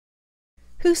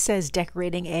Who says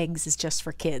decorating eggs is just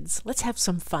for kids? Let's have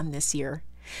some fun this year.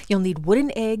 You'll need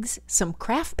wooden eggs, some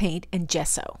craft paint, and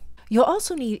gesso. You'll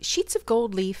also need sheets of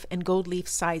gold leaf and gold leaf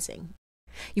sizing.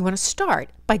 You want to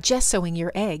start by gessoing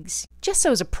your eggs.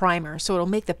 Gesso is a primer, so it'll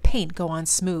make the paint go on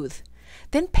smooth.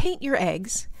 Then paint your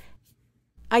eggs.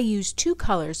 I used 2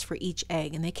 colors for each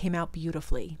egg and they came out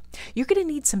beautifully. You're going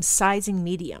to need some sizing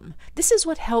medium. This is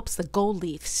what helps the gold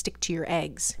leaf stick to your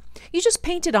eggs. You just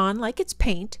paint it on like it's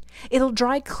paint. It'll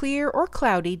dry clear or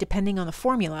cloudy depending on the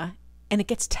formula, and it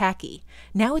gets tacky.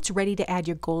 Now it's ready to add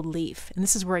your gold leaf, and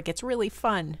this is where it gets really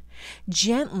fun.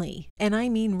 Gently, and I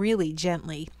mean really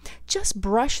gently, just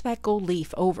brush that gold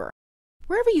leaf over.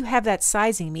 Wherever you have that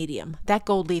sizing medium, that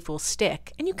gold leaf will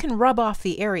stick, and you can rub off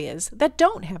the areas that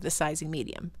don't have the sizing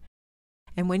medium.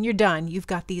 And when you're done, you've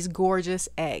got these gorgeous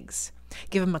eggs.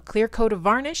 Give them a clear coat of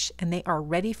varnish, and they are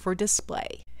ready for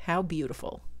display. How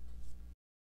beautiful!